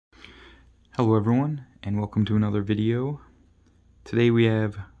Hello everyone, and welcome to another video. Today we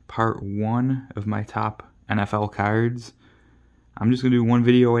have part 1 of my top NFL cards. I'm just going to do one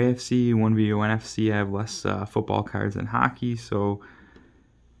video AFC, one video NFC. I have less football cards than hockey, so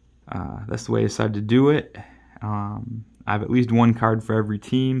that's the way I decided to do it. I have at least one card for every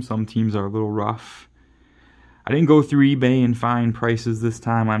team. Some teams are a little rough. I didn't go through eBay and find prices this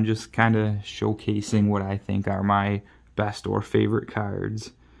time. I'm just kind of showcasing what I think are my best or favorite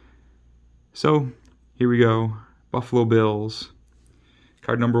cards. So, here we go. Buffalo Bills.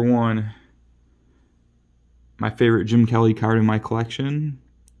 Card number 1. My favorite Jim Kelly card in my collection.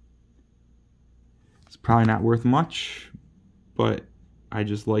 It's probably not worth much, but I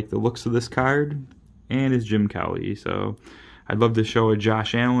just like the looks of this card, and it's Jim Kelly. So, I'd love to show a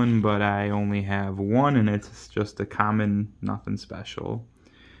Josh Allen, but I only have one, and it's just a common, nothing special.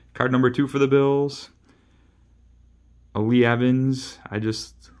 Card number 2 for the Bills. Lee Evans. I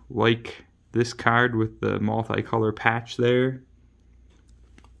just like this card with the multicolor patch there.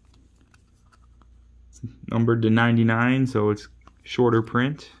 It's numbered to 99, so it's shorter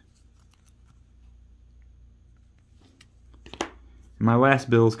print. My last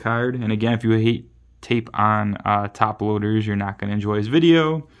Bills card, and again, if you hate tape on top loaders, you're not going to enjoy this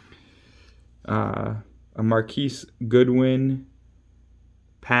video. A Marquise Goodwin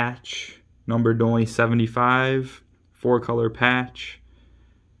patch, numbered to only 75, 4-color patch.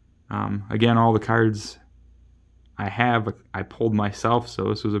 Again, all the cards I have, I pulled myself, so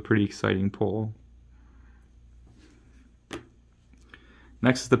this was a pretty exciting pull.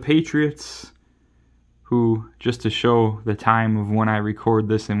 Next is the Patriots, who, just to show the time of when I record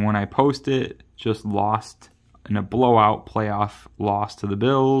this and when I post it, just lost in a blowout playoff loss to the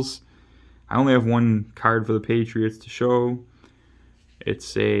Bills. I only have one card for the Patriots to show.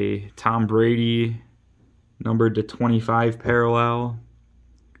 It's a Tom Brady, numbered to 25 parallel.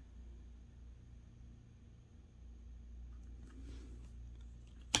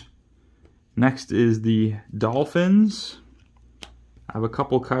 Next is the Dolphins. I have a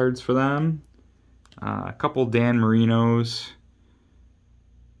couple cards for them. A couple Dan Marinos.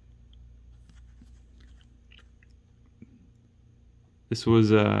 This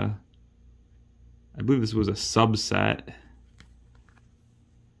was I believe this was a subset.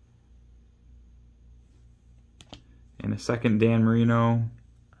 And a second Dan Marino.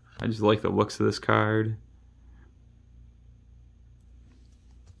 I just like the looks of this card.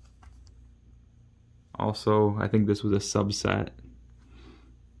 Also, I think this was a subset.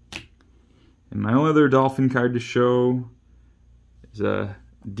 And my only other Dolphin card to show is a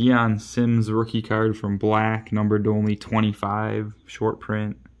Deion Sims rookie card from Black, numbered to only 25, short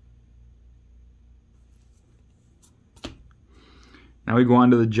print. Now we go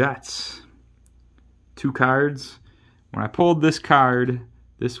on to the Jets. 2 cards. When I pulled this card,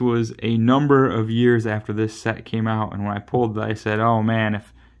 this was a number of years after this set came out, and when I pulled it, I said, oh man,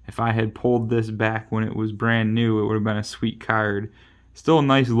 if I had pulled this back when it was brand new, it would have been a sweet card. Still a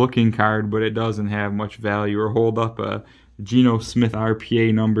nice looking card, but it doesn't have much value or hold up. A Geno Smith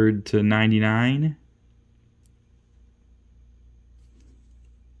RPA numbered to 99.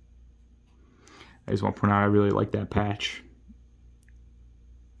 I just want to point out I really like that patch.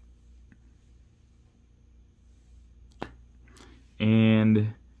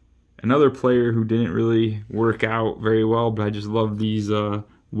 And another player who didn't really work out very well, but I just love these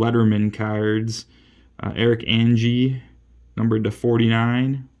Letterman cards. Eric Angie, numbered to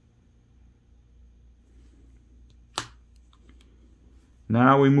 49.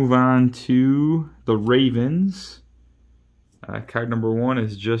 Now we move on to the Ravens. Card number 1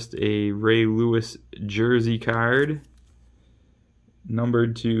 is just a Ray Lewis jersey card,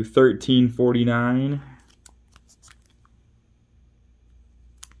 numbered to 1349.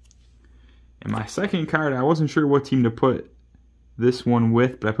 And my second card, I wasn't sure what team to put this one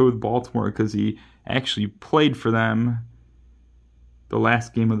with, but I put with Baltimore because he actually played for them the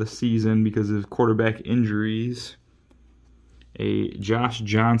last game of the season because of quarterback injuries. A Josh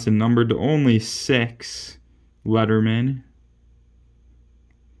Johnson, numbered to only 6, Letterman.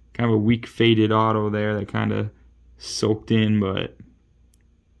 Kind of a weak faded auto there that kind of soaked in, but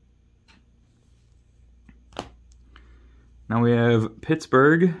now we have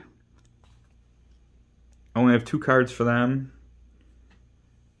Pittsburgh. I only have 2 cards for them.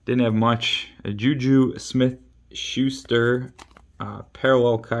 Didn't have much. A Juju Smith-Schuster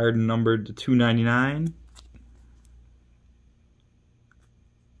parallel card, numbered to 299.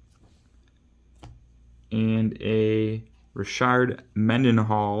 And a Rashard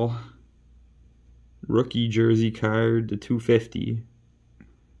Mendenhall rookie jersey card to 250.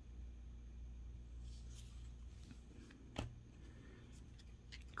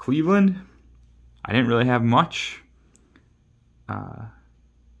 Cleveland. I didn't really have much,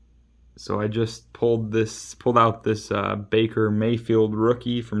 so I just pulled out this Baker Mayfield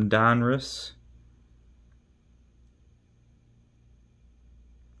rookie from Donruss.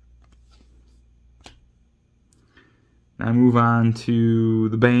 Now move on to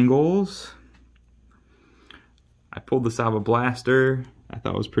the Bengals. I pulled this out of a blaster. I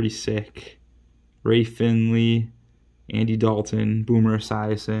thought it was pretty sick. Ray Finley, Andy Dalton, Boomer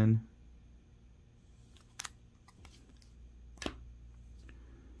Esiason.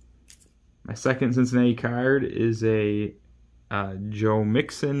 My second Cincinnati card is a Joe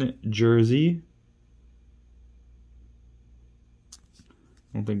Mixon jersey.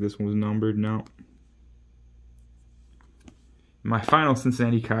 I don't think this one was numbered, no. My final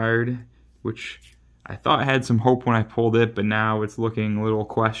Cincinnati card, which I thought had some hope when I pulled it, but now it's looking a little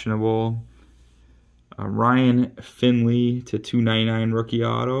questionable. Ryan Finley to 299 rookie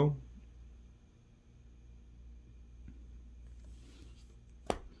auto.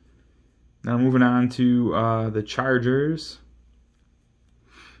 Now moving on to the Chargers.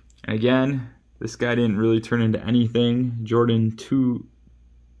 And again, this guy didn't really turn into anything. Jordan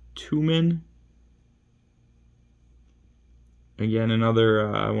Tooman. Again,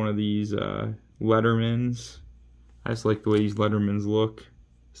 another one of these Lettermans. I just like the way these Lettermans look.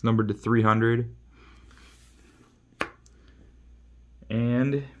 It's numbered to 300.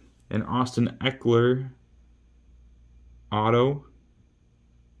 And an Austin Eckler auto.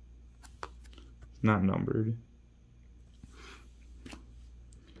 It's not numbered.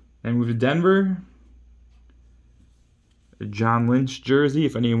 And move to Denver. A John Lynch jersey,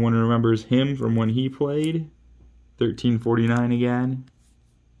 if anyone remembers him from when he played. 1349 again.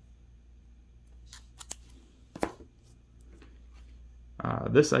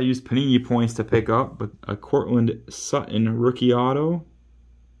 This I used Panini points to pick up, but a Cortland Sutton rookie auto.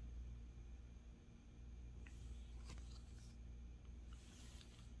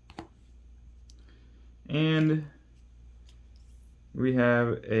 And we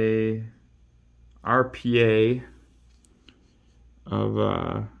have a RPA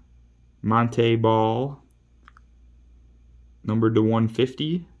of Monte Ball, numbered to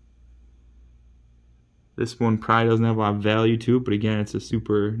 150. This one probably doesn't have a lot of value to it, but again, it's a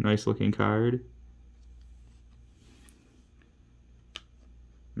super nice looking card.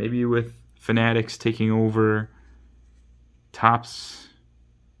 Maybe with Fanatics taking over Topps,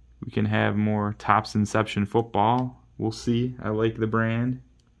 we can have more Topps Inception football. We'll see. I like the brand.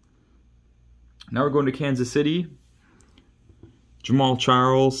 Now we're going to Kansas City. Jamal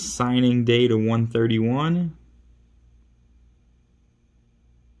Charles, signing day to 131.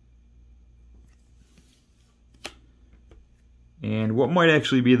 And what might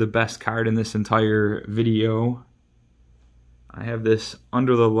actually be the best card in this entire video, I have this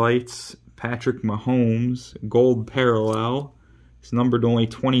Under the Lights Patrick Mahomes gold parallel. It's numbered to only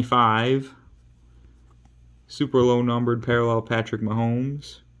 25. Super low numbered parallel Patrick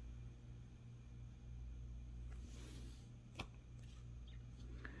Mahomes.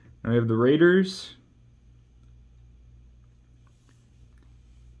 Now we have the Raiders.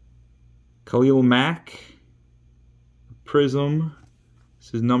 Khalil Mack. Prism.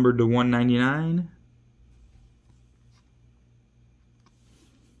 This is numbered to 199.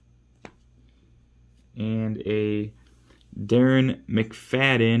 And a Darren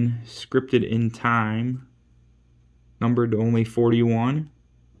McFadden scripted in time, numbered to only 41.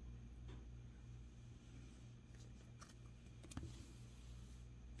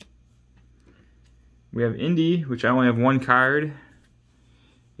 We have Indy, which I only have one card.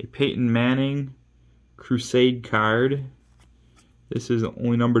 A Peyton Manning Crusade card. This is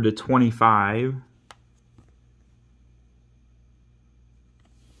only numbered to 25.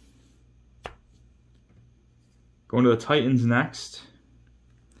 Going to the Titans next.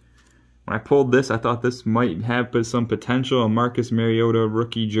 When I pulled this, I thought this might have some potential. A Marcus Mariota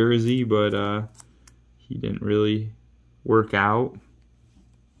rookie jersey, but he didn't really work out.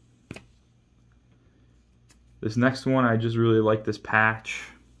 This next one, I just really like this patch.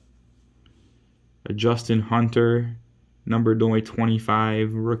 A Justin Hunter, numbered to only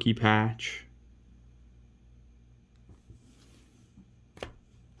 25, rookie patch.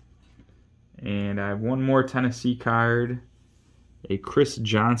 And I have one more Tennessee card. A Chris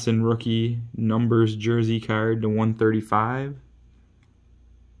Johnson rookie numbers jersey card to 135.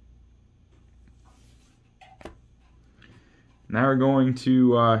 Now we're going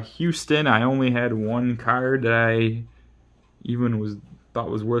to Houston. I only had one card that I even thought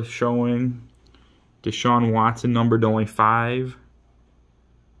was worth showing. Deshaun Watson, numbered to only 5.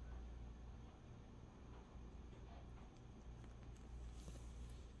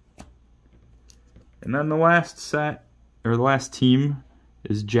 And then the last set, or the last team,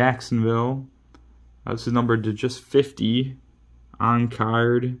 is Jacksonville. This is numbered to just 50 on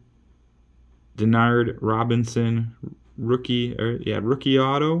card. Denard Robinson, rookie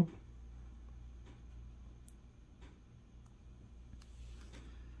auto.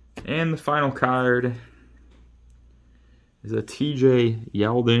 And the final card is a TJ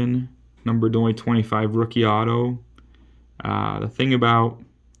Yeldon, numbered to only 25, rookie auto. The thing about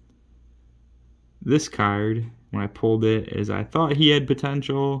this card, when I pulled it, is I thought he had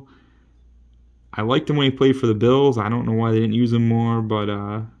potential. I liked him when he played for the Bills. I don't know why they didn't use him more, but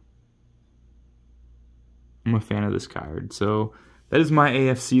I'm a fan of this card. So that is my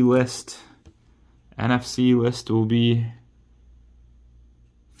AFC list. NFC list will be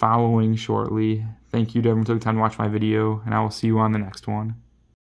following shortly. Thank you to everyone who took the time to watch my video, and I will see you on the next one.